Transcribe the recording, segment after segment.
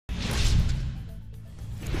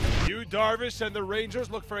Darvish and the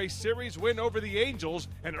Rangers look for a series win over the Angels.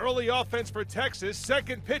 An early offense for Texas.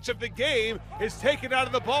 Second pitch of the game is taken out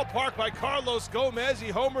of the ballpark by Carlos Gomez. He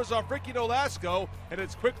homers off Ricky Nolasco, and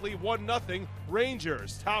it's quickly 1-0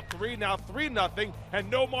 Rangers. Top three now 3-0,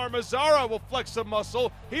 and Nomar Mazara will flex some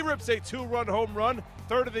muscle. He rips a 2-run home run.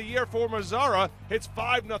 Third of the year for Mazara. It's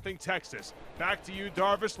 5-0 Texas. Back to you,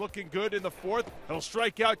 Darvish, looking good in the fourth. He'll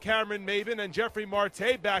strike out Cameron Maybin and Jeffrey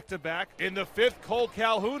Marte back-to-back. In the fifth, Cole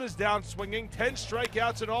Calhoun is down swinging. 10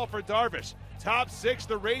 strikeouts in all for Darvish. Top six,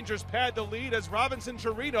 the Rangers pad the lead as Robinson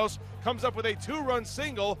Chirinos comes up with a 2-run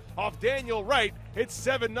single off Daniel Wright. It's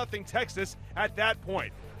 7-0 Texas at that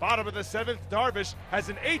point. Bottom of the seventh, Darvish has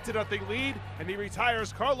an 8-0 lead, and he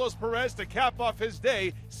retires Carlos Perez to cap off his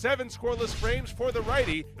day. 7 scoreless frames for the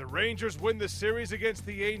righty. The Rangers win the series against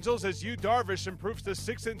the Angels as Yu Darvish improves to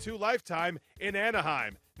 6-2 lifetime in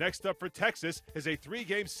Anaheim. Next up for Texas is a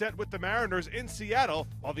 3-game set with the Mariners in Seattle,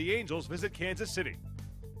 while the Angels visit Kansas City.